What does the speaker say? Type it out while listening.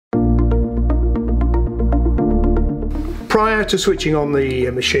Prior to switching on the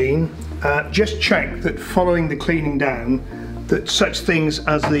machine, just check that following the cleaning down that such things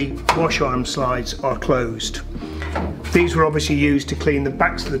as the wash arm slides are closed. These were obviously used to clean the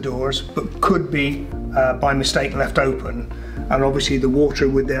backs of the doors, but could be by mistake left open, and obviously the water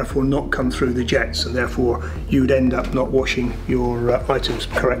would therefore not come through the jets, and therefore you'd end up not washing your items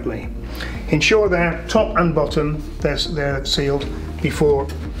correctly. Ensure they're top and bottom, they're sealed before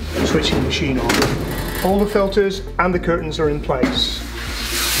switching the machine on. All the filters and the curtains are in place.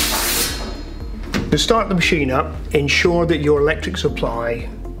 To start the machine up, ensure that your electric supply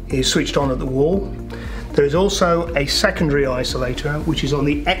is switched on at the wall. There is also a secondary isolator which is on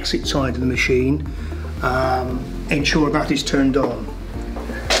the exit side of the machine. Ensure that is turned on.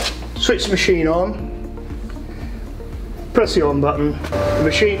 Switch the machine on, press the on button. The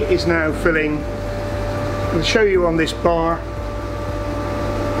machine is now filling. I'll show you on this bar.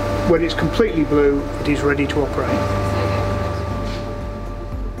 When it's completely blue, it is ready to operate.